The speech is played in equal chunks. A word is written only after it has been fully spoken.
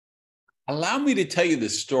Allow me to tell you the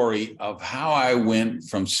story of how I went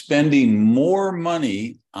from spending more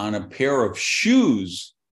money on a pair of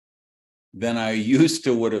shoes than I used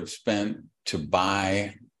to would have spent to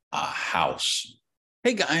buy a house.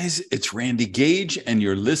 Hey guys, it's Randy Gage, and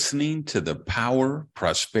you're listening to the Power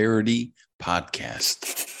Prosperity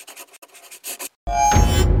Podcast.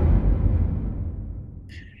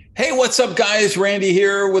 Hey, what's up, guys? Randy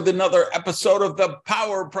here with another episode of the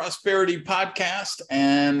Power Prosperity Podcast.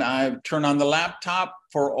 And I've turned on the laptop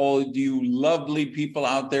for all you lovely people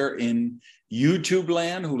out there in YouTube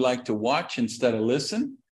land who like to watch instead of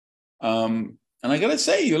listen. And I got to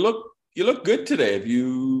say, you look good today. If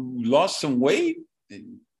you lost some weight,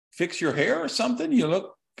 fix your hair or something, you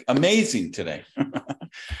look amazing today.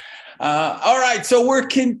 All right, so we're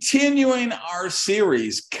continuing our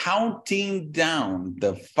series, counting down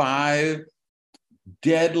the 5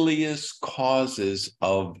 deadliest causes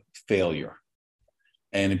of failure.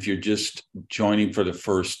 And if you're just joining for the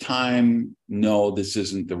first time, no, this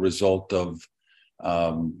isn't the result of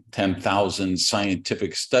 10,000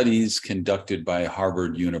 scientific studies conducted by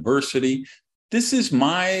Harvard University. This is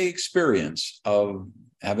my experience of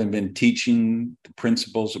having been teaching the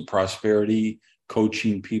principles of prosperity,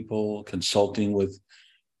 coaching people, consulting with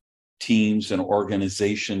teams and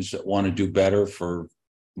organizations that want to do better for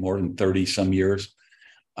more than 30 some years.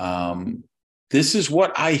 This is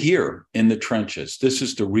what I hear in the trenches. This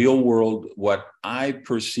is the real world, what I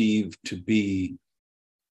perceive to be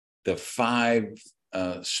the 5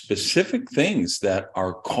 specific things that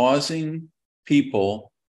are causing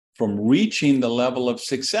people from reaching the level of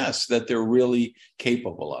success that they're really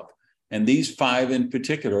capable of. And these 5 in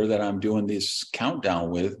particular that I'm doing this countdown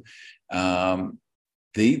with,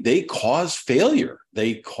 they cause failure.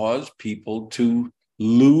 They cause people to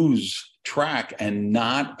lose track and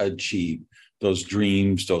not achieve those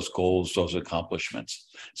dreams, those goals, those accomplishments.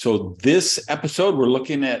 So this episode, we're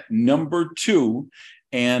looking at number 2,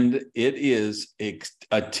 and it is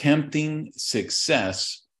attempting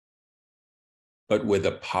success, but with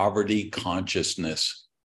a poverty consciousness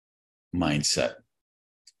mindset.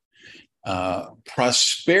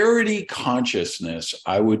 Prosperity consciousness,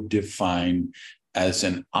 I would define as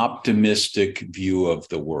an optimistic view of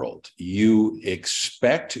the world. You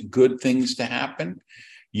expect good things to happen.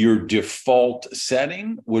 Your default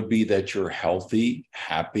setting would be that you're healthy,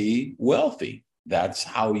 happy, wealthy. That's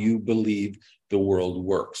how you believe the world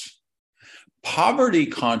works. Poverty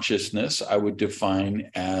consciousness, I would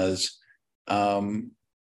define as a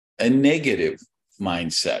negative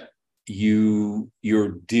mindset.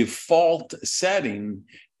 Your default setting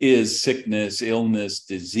is sickness, illness,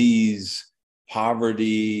 disease,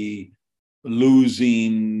 poverty,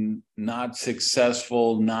 losing, not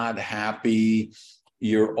successful, not happy.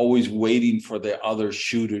 You're always waiting for the other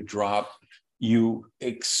shoe to drop. You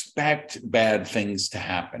expect bad things to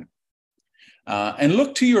happen. And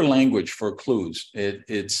look to your language for clues.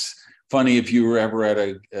 It's funny if you were ever at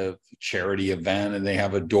a charity event and they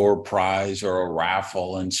have a door prize or a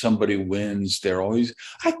raffle and somebody wins, they're always,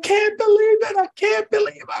 I can't believe it. I can't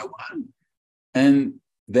believe I won. And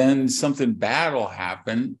then something bad will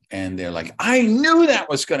happen and they're like, I knew that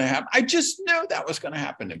was going to happen. I just knew that was going to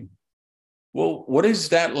happen to me. Well, what is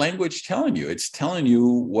that language telling you? It's telling you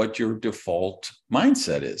what your default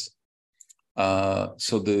mindset is.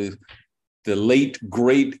 So the late,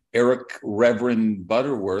 great Reverend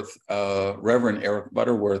Eric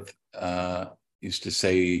Butterworth used to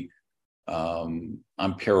say,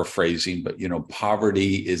 I'm paraphrasing, but,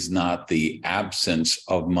 poverty is not the absence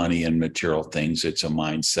of money and material things. It's a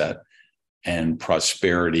mindset. And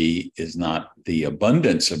prosperity is not the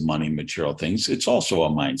abundance of money and material things. It's also a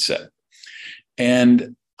mindset.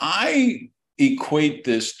 And I equate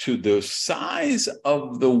this to the size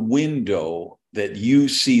of the window that you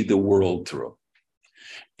see the world through.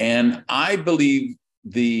 And I believe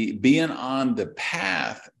being on the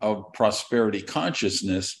path of prosperity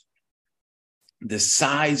consciousness, the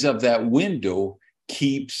size of that window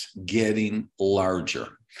keeps getting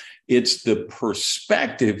larger. It's the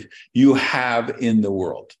perspective you have in the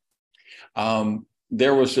world.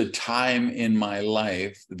 There was a time in my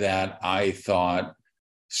life that I thought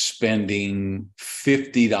spending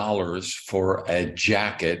 $50 for a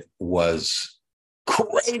jacket was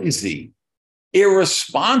crazy,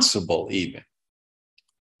 irresponsible even.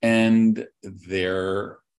 And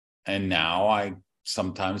now I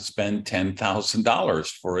sometimes spend $10,000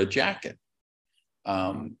 for a jacket.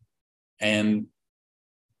 And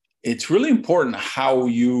it's really important how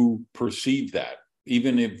you perceive that.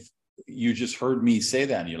 Even if you just heard me say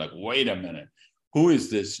that and you're like, wait a minute, who is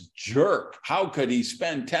this jerk? How could he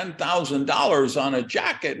spend $10,000 on a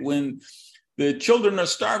jacket when the children are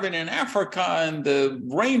starving in Africa and the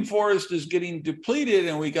rainforest is getting depleted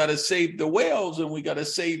and we got to save the whales and we got to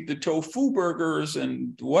save the tofu burgers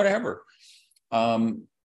and whatever.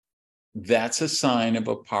 That's a sign of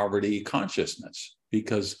a poverty consciousness,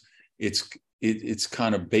 because it's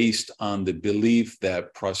kind of based on the belief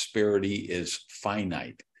that prosperity is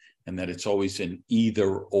finite and that it's always an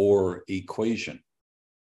either or equation.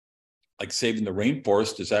 Like saving the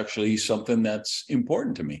rainforest is actually something that's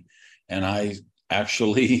important to me. And I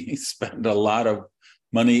actually spend a lot of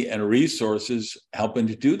money and resources helping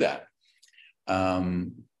to do that.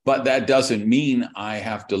 But that doesn't mean I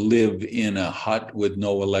have to live in a hut with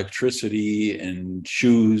no electricity and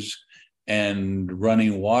shoes and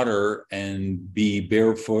running water and be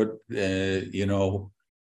barefoot,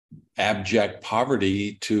 abject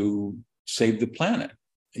poverty to save the planet.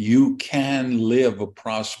 You can live a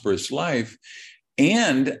prosperous life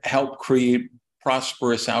and help create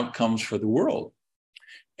prosperous outcomes for the world.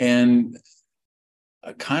 And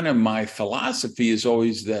kind of my philosophy is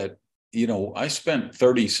always that, I spent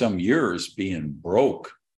 30 some years being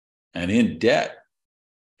broke and in debt,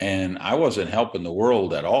 and I wasn't helping the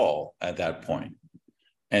world at all at that point.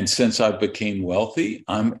 And since I became wealthy,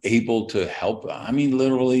 I'm able to help. I mean,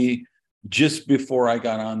 literally just before I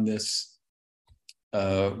got on this,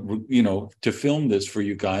 to film this for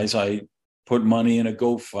you guys, I put money in a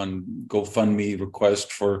GoFundMe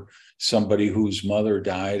request for somebody whose mother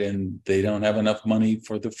died and they don't have enough money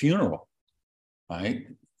for the funeral, right?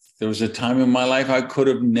 There was a time in my life I could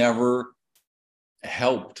have never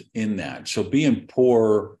helped in that. So being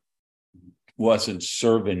poor wasn't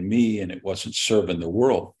serving me and it wasn't serving the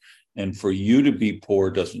world. And for you to be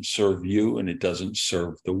poor doesn't serve you and it doesn't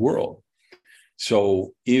serve the world.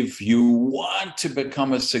 So if you want to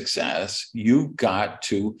become a success, you've got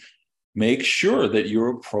to make sure that you're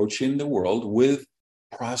approaching the world with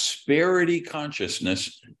prosperity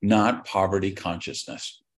consciousness, not poverty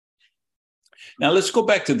consciousness. Now, let's go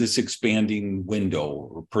back to this expanding window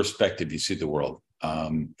or perspective you see the world.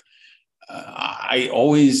 I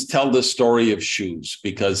always tell the story of shoes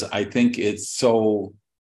because I think it's so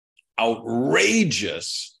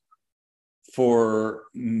outrageous for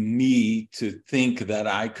me to think that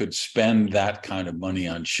I could spend that kind of money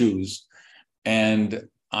on shoes. And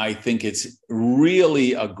I think it's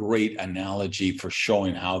really a great analogy for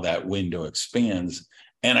showing how that window expands.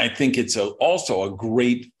 And I think it's also a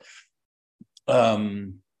great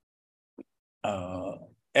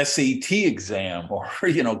SAT exam or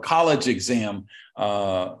college exam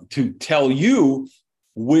to tell you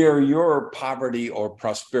where your poverty or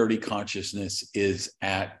prosperity consciousness is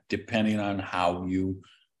at, depending on how you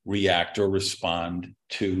react or respond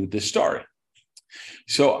to the story.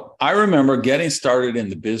 So I remember getting started in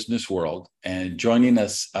the business world and joining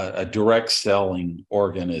a direct selling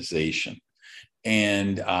organization.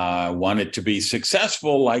 And wanted to be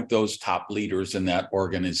successful like those top leaders in that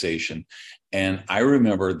organization. And I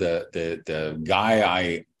remember the guy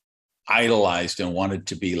I idolized and wanted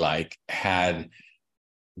to be like had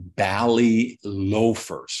Bally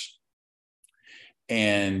loafers.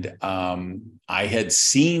 And I had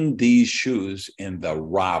seen these shoes in the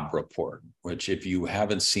Robb Report, which, if you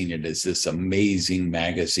haven't seen it, is this amazing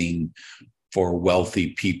magazine for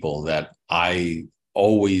wealthy people that I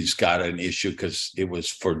always got an issue because it was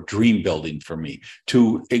for dream building for me.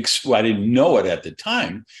 I didn't know it at the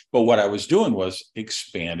time, but what I was doing was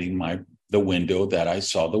expanding the window that I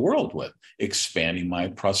saw the world with, expanding my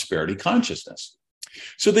prosperity consciousness.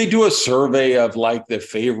 So they do a survey of like the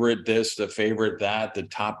favorite this, the favorite that, the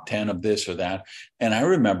top 10 of this or that. And I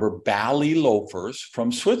remember Bally loafers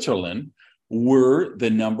from Switzerland were the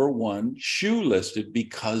number one shoe listed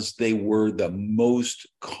because they were the most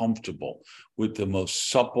comfortable with the most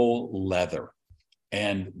supple leather.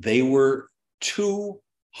 And they were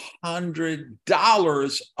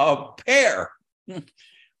 $200 a pair,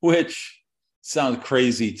 which sounds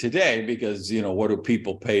crazy today because, what do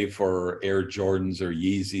people pay for Air Jordans or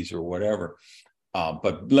Yeezys or whatever?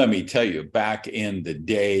 But let me tell you, back in the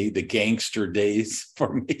day, the gangster days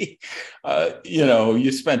for me,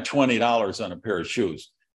 you spent $20 on a pair of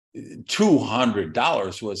shoes.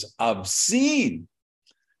 $200 was obscene.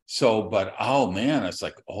 So, but oh man, it's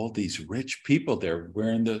like all these rich people, they're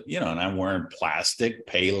wearing and I'm wearing plastic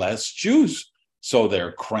Payless shoes. So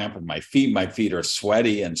they're cramping my feet. My feet are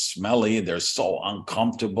sweaty and smelly. They're so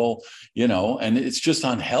uncomfortable, and it's just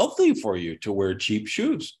unhealthy for you to wear cheap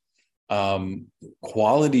shoes.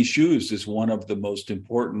 Quality shoes is one of the most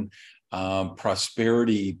important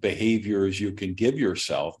prosperity behaviors you can give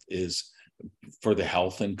yourself, is for the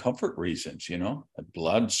health and comfort reasons,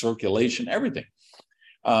 blood circulation, everything.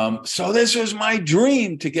 So this was my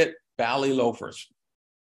dream, to get Bally loafers.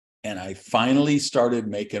 And I finally started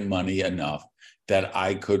making money enough that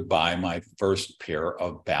I could buy my first pair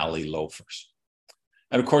of Bally loafers.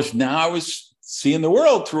 And of course, now I was seeing the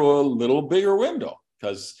world through a little bigger window,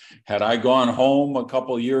 because had I gone home a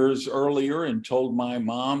couple of years earlier and told my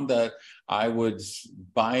mom that I was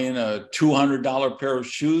buying a $200 pair of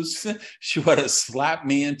shoes, she would have slapped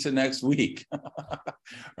me into next week,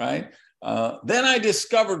 right? Then I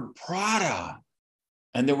discovered Prada,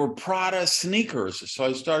 and there were Prada sneakers. So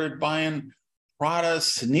I started buying Prada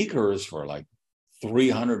sneakers for like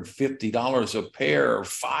 $350 a pair,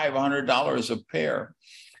 $500 a pair.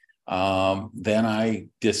 Then I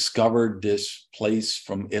discovered this place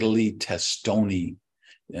from Italy, Testoni,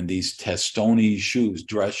 and these Testoni shoes,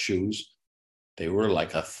 dress shoes, they were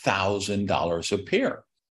like $1,000 a pair.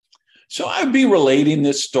 So I'd be relating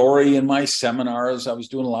this story in my seminars. I was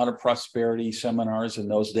doing a lot of prosperity seminars in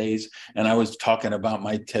those days, and I was talking about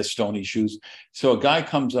my Testoni shoes. So a guy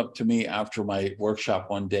comes up to me after my workshop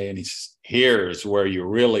one day, and he says, here's where you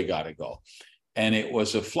really got to go. And it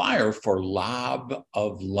was a flyer for Lobb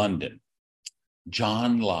of London.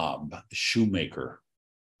 John Lobb, shoemaker,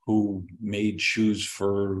 who made shoes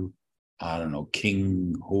for, I don't know,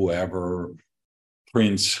 King whoever,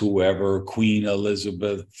 Prince whoever, Queen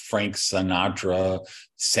Elizabeth, Frank Sinatra,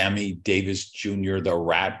 Sammy Davis Jr., the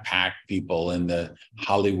Rat Pack people in the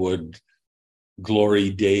Hollywood glory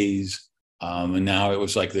days. And now it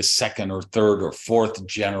was like the second or third or fourth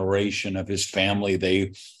generation of his family.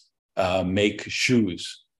 They make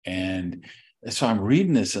shoes. And so I'm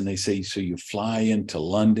reading this, and they say, so you fly into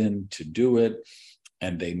London to do it,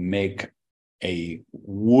 and they make a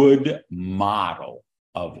wood model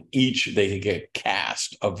of each. They get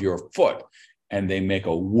cast of your foot, and they make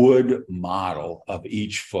a wood model of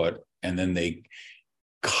each foot, and then they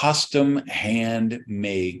custom hand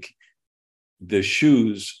make the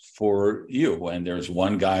shoes for you. And there's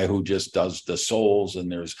one guy who just does the soles,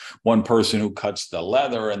 and there's one person who cuts the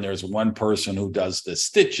leather, and there's one person who does the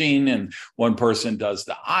stitching, and one person does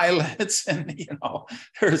the eyelets. And, you know,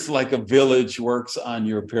 there's like a village works on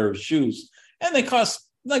your pair of shoes, and they cost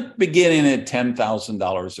like beginning at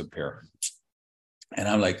 $10,000 a pair. And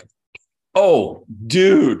I'm like, oh,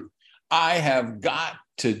 dude, I have got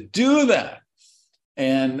to do that.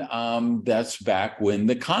 And that's back when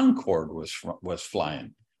the Concorde was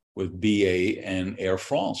flying with BA and Air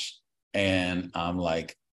France. And I'm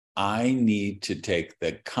like, I need to take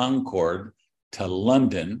the Concorde to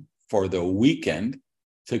London for the weekend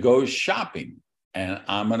to go shopping. And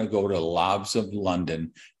I'm going to go to Lobbs of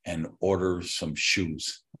London and order some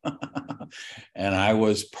shoes. And I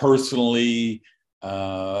was personally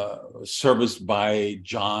serviced by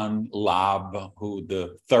John Lobb, who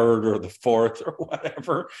the third or the fourth or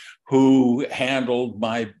whatever, who handled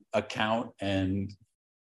my account. And,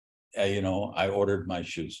 you know, I ordered my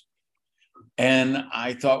shoes. And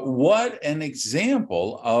I thought, what an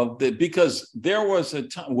example of the, because there was a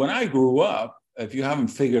time when I grew up, if you haven't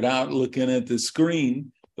figured out looking at the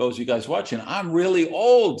screen, those of you guys watching, I'm really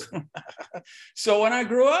old. So when I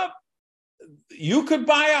grew up, you could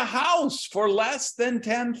buy a house for less than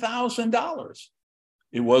 $10,000.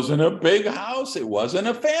 It wasn't a big house. It wasn't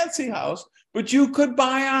a fancy house, but you could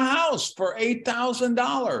buy a house for $8,000,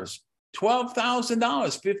 $12,000,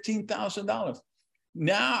 $15,000.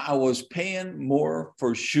 Now I was paying more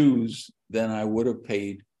for shoes than I would have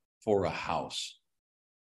paid for a house.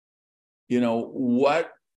 You know, what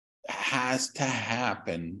has to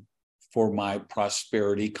happen for my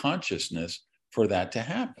prosperity consciousness for that to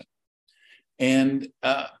happen? And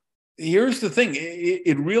here's the thing,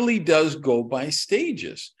 it really does go by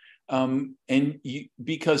stages.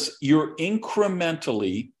 Because you're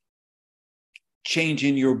incrementally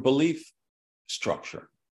changing your belief structure,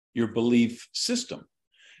 your belief system.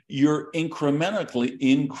 You're incrementally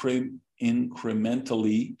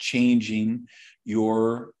changing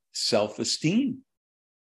your self-esteem,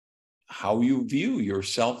 how you view your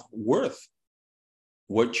self-worth,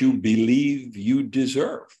 what you believe you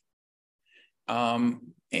deserve.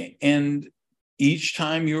 And each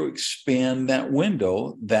time you expand that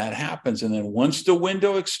window, that happens. And then once the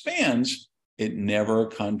window expands, it never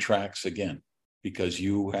contracts again, because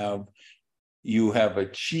you have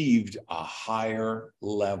achieved a higher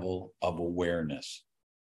level of awareness,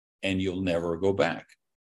 and you'll never go back.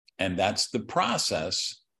 And that's the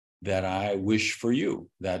process that I wish for you.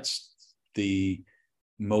 That's the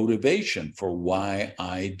motivation for why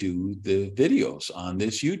I do the videos on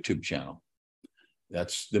this YouTube channel.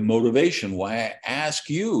 That's the motivation why I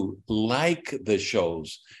ask you, like the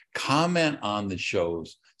shows, comment on the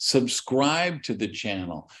shows, subscribe to the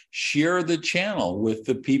channel, share the channel with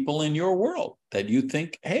the people in your world that you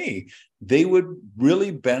think, hey, they would really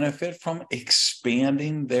benefit from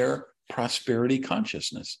expanding their prosperity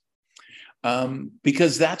consciousness.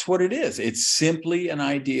 Because that's what it is. It's simply an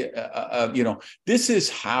idea. This is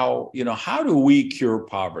how do we cure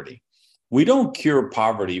poverty? We don't cure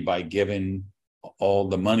poverty by giving all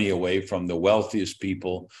the money away from the wealthiest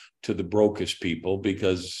people to the brokest people,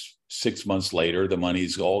 because 6 months later, the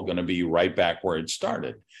money's all going to be right back where it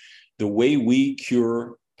started. The way we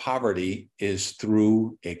cure poverty is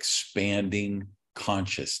through expanding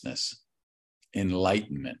consciousness,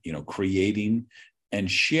 enlightenment, creating and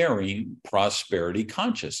sharing prosperity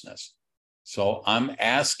consciousness. So I'm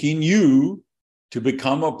asking you to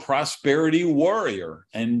become a prosperity warrior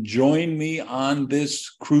and join me on this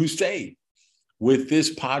crusade with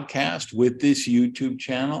this podcast, with this YouTube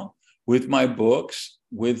channel, with my books,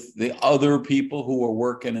 with the other people who are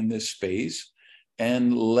working in this space.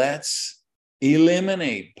 And let's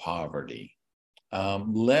eliminate poverty.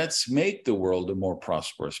 Let's make the world a more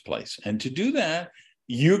prosperous place. And to do that,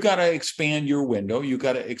 you got to expand your window. You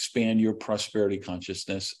got to expand your prosperity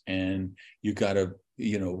consciousness, and you got to,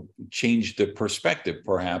 change the perspective,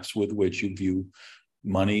 perhaps, with which you view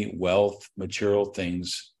money, wealth, material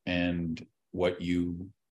things, and what you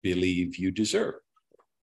believe you deserve.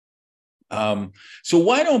 So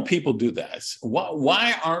why don't people do that?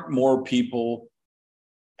 Why don't more people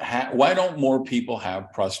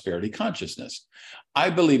have prosperity consciousness? I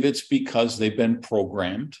believe it's because they've been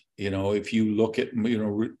programmed. If you look at,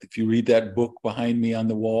 if you read that book behind me on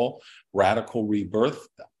the wall, Radical Rebirth,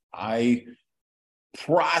 I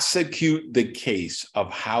prosecute the case of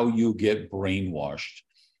how you get brainwashed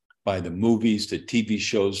by the movies, the TV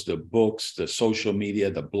shows, the books, the social media,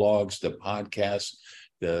 the blogs, the podcasts,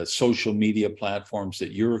 the social media platforms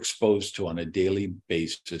that you're exposed to on a daily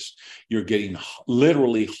basis. You're getting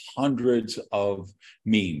literally hundreds of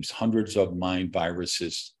memes, hundreds of mind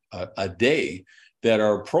viruses a day that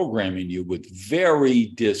are programming you with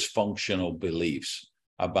very dysfunctional beliefs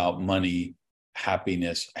about money,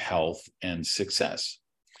 happiness, health, and success.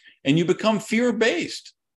 And you become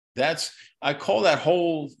fear-based. I call that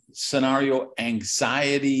whole scenario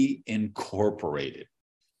Anxiety Incorporated.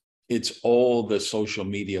 It's all the social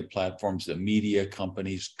media platforms, the media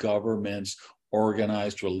companies, governments,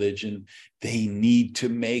 organized religion. They need to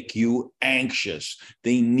make you anxious.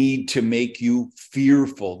 They need to make you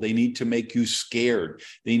fearful. They need to make you scared.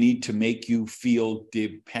 They need to make you feel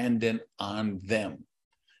dependent on them.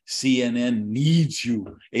 CNN needs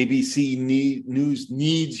you. ABC News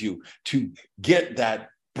needs you to get that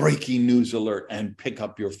breaking news alert and pick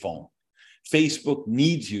up your phone. Facebook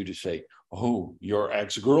needs you to say, oh, your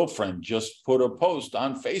ex-girlfriend just put a post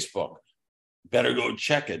on Facebook. Better go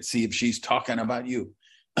check it, see if she's talking about you.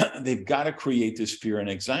 They've got to create this fear and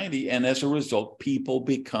anxiety. And as a result, people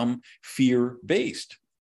become fear-based.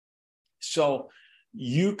 So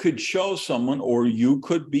you could show someone, or you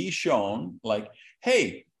could be shown, like,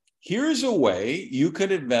 hey, here's a way you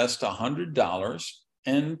could invest $100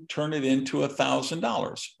 and turn it into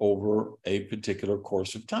 $1,000 over a particular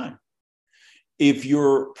course of time. If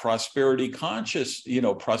you're prosperity conscious, you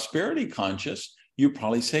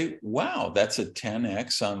probably say, wow, that's a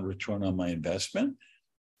 10x on return on my investment.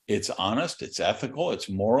 It's honest, it's ethical, it's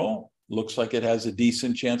moral, looks like it has a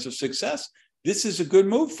decent chance of success. This is a good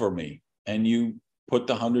move for me. And you put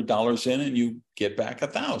the $100 in and you get back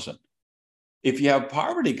 $1,000. If you have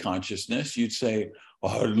poverty consciousness, you'd say,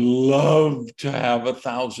 oh, I'd love to have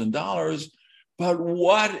 $1,000. But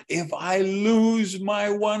what if I lose my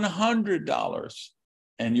 $100?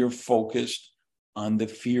 And you're focused on the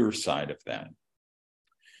fear side of that.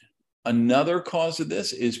 Another cause of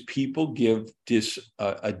this is people give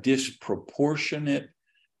a disproportionate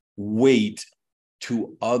weight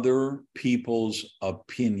to other people's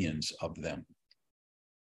opinions of them.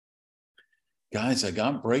 Guys, I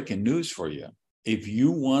got breaking news for you. If you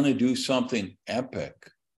want to do something epic,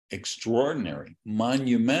 extraordinary,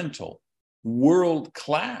 monumental,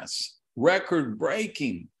 world-class,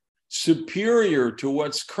 record-breaking, superior to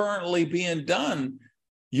what's currently being done,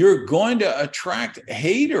 you're going to attract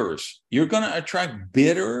haters. You're going to attract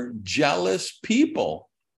bitter, jealous people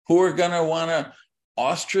who are going to want to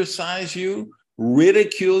ostracize you,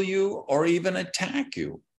 ridicule you, or even attack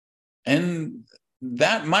you. And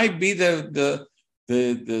that might be the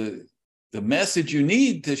message you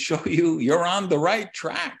need to show you you're on the right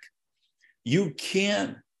track. You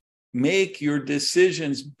can't make your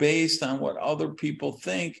decisions based on what other people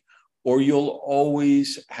think, or you'll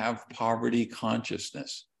always have poverty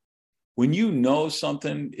consciousness. When you know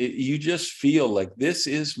something, you just feel like this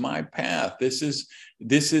is my path. This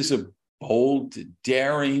is a bold,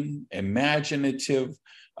 daring, imaginative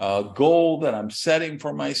goal that I'm setting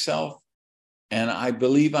for myself. And I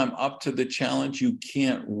believe I'm up to the challenge. You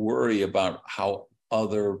can't worry about how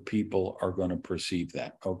other people are going to perceive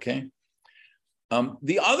that, okay?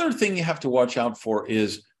 The other thing you have to watch out for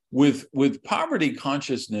is with poverty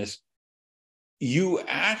consciousness, you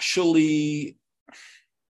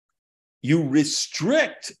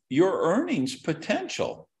restrict your earnings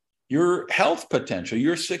potential, your health potential,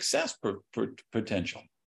 your success potential.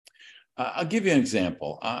 I'll give you an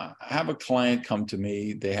example. I have a client come to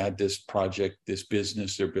me. They had this project, this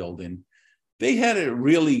business they're building. They had a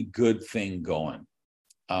really good thing going.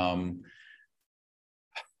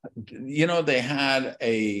 They had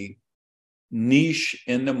a niche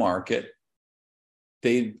in the market.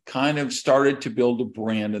 They kind of started to build a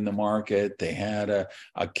brand in the market. They had a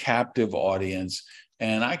captive audience.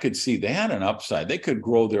 And I could see they had an upside. They could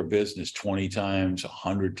grow their business 20 times,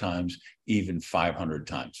 100 times, even 500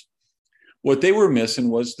 times. What they were missing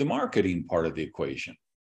was the marketing part of the equation,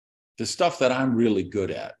 the stuff that I'm really good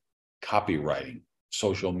at: copywriting,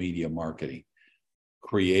 social media marketing,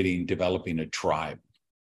 developing a tribe,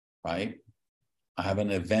 right? I have an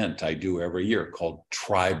event I do every year called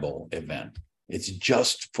Tribal Event. It's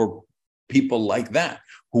just for people like that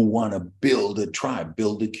who want to build a tribe,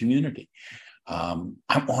 build a community. I'm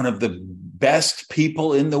one of the best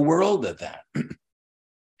people in the world at that.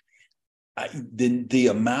 The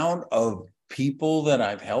amount of people that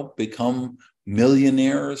I've helped become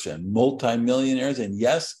millionaires and multimillionaires, and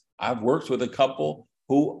yes, I've worked with a couple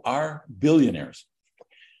who are billionaires.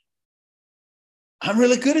 I'm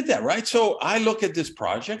really good at that, right? So I look at this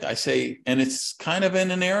project, I say, and it's kind of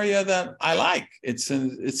in an area that I like. It's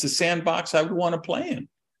a sandbox I would want to play in.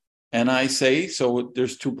 And I say, so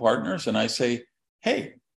there's two partners, and I say,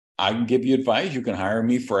 hey, I can give you advice. You can hire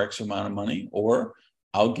me for X amount of money, or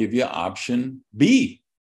I'll give you option B,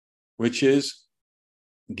 which is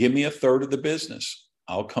give me a third of the business.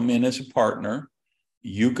 I'll come in as a partner.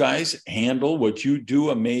 You guys handle what you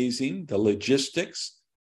do amazing, the logistics,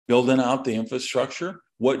 building out the infrastructure.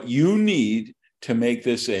 What you need to make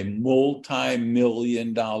this a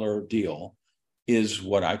multi-million-dollar deal is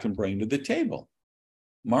what I can bring to the table.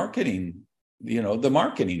 Marketing, the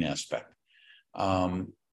marketing aspect.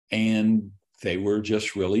 And they were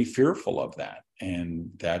just really fearful of that.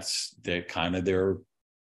 And that's their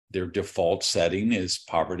default setting is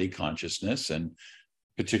poverty consciousness. And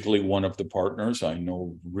particularly one of the partners I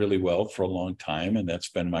know really well for a long time, and that's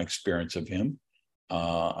been my experience of him.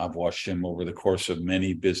 I've watched him over the course of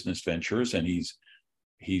many business ventures, and he's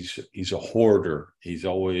a hoarder. He's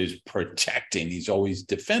always protecting. He's always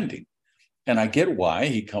defending. And I get why.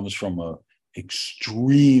 He comes from a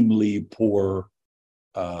extremely poor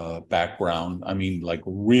background. I mean, like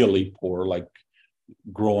really poor, like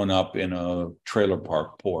growing up in a trailer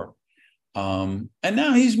park poor. And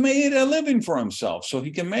now he's made a living for himself, so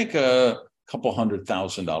he can make a couple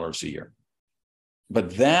 $100,000 a year.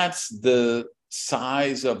 But that's the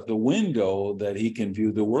size of the window that he can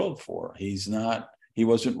view the world for. He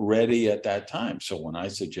wasn't ready at that time. So when I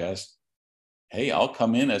suggest, hey, I'll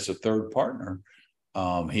come in as a third partner,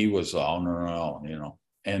 he was, oh, no.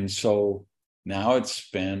 And so now it's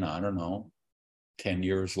been, 10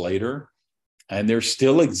 years later, and they're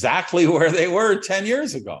still exactly where they were 10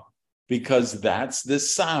 years ago, because that's the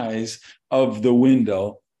size of the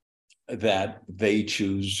window that they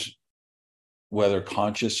choose, whether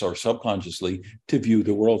conscious or subconsciously, to view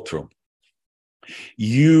the world through.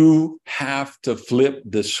 You have to flip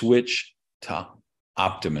the switch to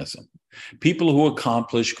optimism. People who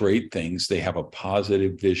accomplish great things, they have a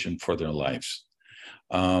positive vision for their lives.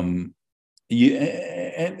 And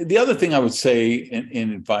the other thing I would say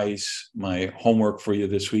in advice, my homework for you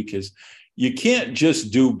this week is, you can't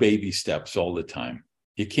just do baby steps all the time.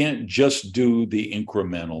 You can't just do the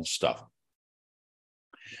incremental stuff.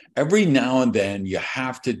 Every now and then, you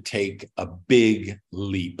have to take a big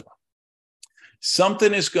leap.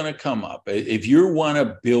 Something is going to come up. If you want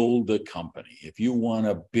to build a company, if you want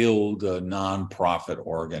to build a nonprofit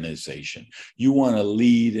organization, you want to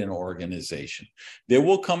lead an organization, there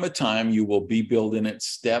will come a time you will be building it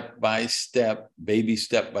step by step, baby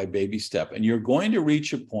step by baby step. And you're going to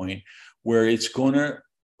reach a point where it's going to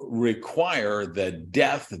require the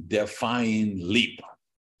death-defying leap.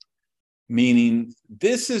 Meaning,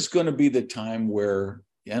 this is going to be the time where,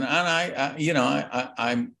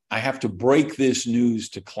 I have to break this news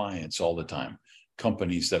to clients all the time,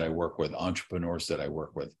 companies that I work with, entrepreneurs that I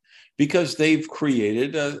work with, because they've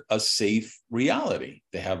created a safe reality.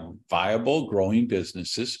 They have viable, growing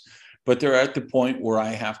businesses. but they're at the point where I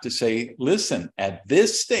have to say, listen, at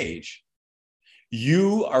this stage,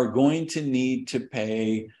 you are going to need to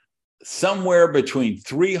pay somewhere between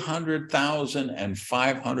 $300,000 and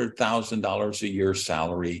 $500,000 a year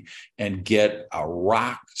salary and get a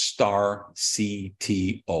rock star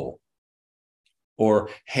CTO. Or,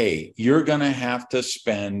 hey, you're going to have to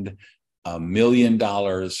spend $1 million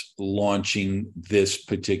launching this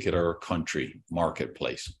particular country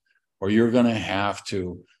marketplace, or you're going to have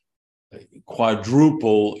to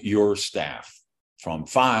quadruple your staff from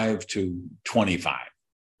 5 to 25,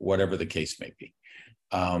 whatever the case may be.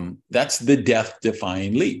 That's the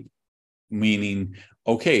death-defying leap, meaning,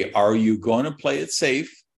 okay, are you going to play it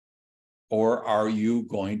safe, or are you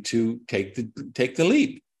going to take the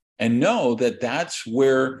leap? And know that that's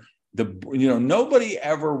where nobody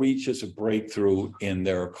ever reaches a breakthrough in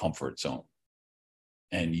their comfort zone,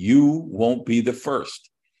 and you won't be the first.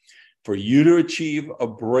 For you to achieve a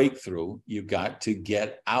breakthrough, you got to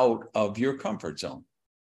get out of your comfort zone.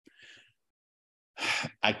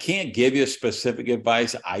 I can't give you specific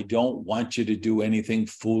advice. I don't want you to do anything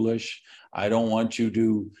foolish. I don't want you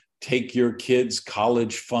to take your kids'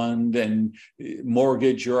 college fund and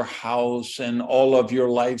mortgage your house and all of your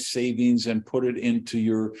life savings and put it into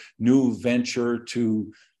your new venture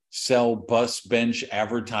to sell bus bench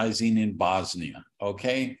advertising in Bosnia.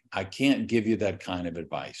 Okay? I can't give you that kind of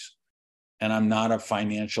advice. And I'm not a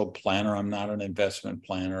financial planner. I'm not an investment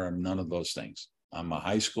planner. I'm none of those things. I'm a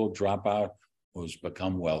high school dropout who's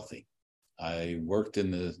become wealthy. I worked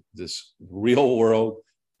in this real world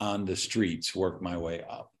on the streets, worked my way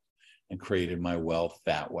up, and created my wealth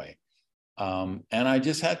that way. And I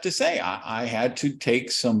just have to say, I had to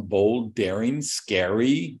take some bold, daring,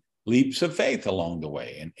 scary leaps of faith along the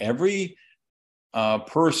way. And every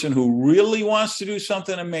person who really wants to do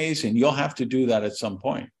something amazing, you'll have to do that at some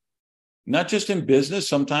point. Not just in business.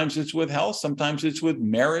 Sometimes it's with health. Sometimes it's with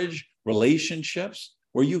marriage, relationships,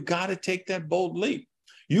 where you got to take that bold leap.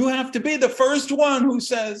 You have to be the first one who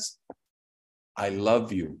says, I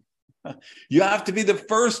love you. You have to be the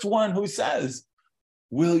first one who says,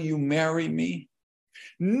 will you marry me?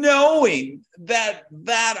 Knowing that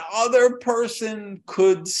that other person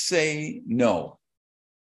could say no.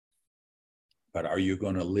 But are you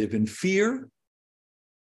going to live in fear,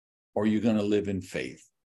 or are you going to live in faith?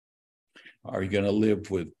 Are you going to live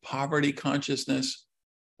with poverty consciousness,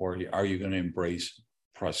 or are you going to embrace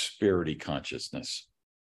prosperity consciousness?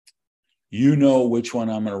 You know which one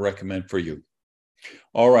I'm going to recommend for you.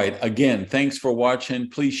 All right. Again, thanks for watching.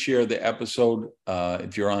 Please share the episode.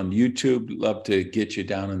 If you're on YouTube, love to get you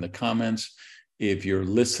down in the comments. If you're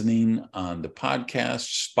listening on the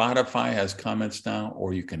podcast, Spotify has comments now,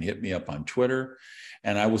 or you can hit me up on Twitter.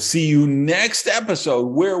 And I will see you next episode,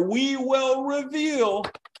 where we will reveal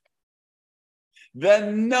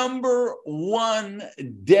the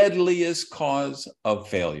 #1 deadliest cause of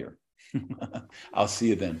failure. I'll see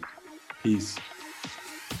you then. Peace.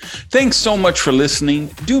 Thanks so much for listening.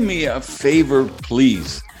 Do me a favor,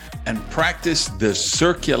 please, and practice the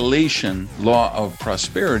circulation law of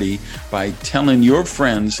prosperity by telling your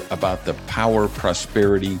friends about the Power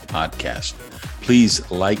Prosperity Podcast.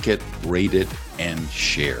 Please like it, rate it, and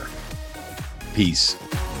share. Peace.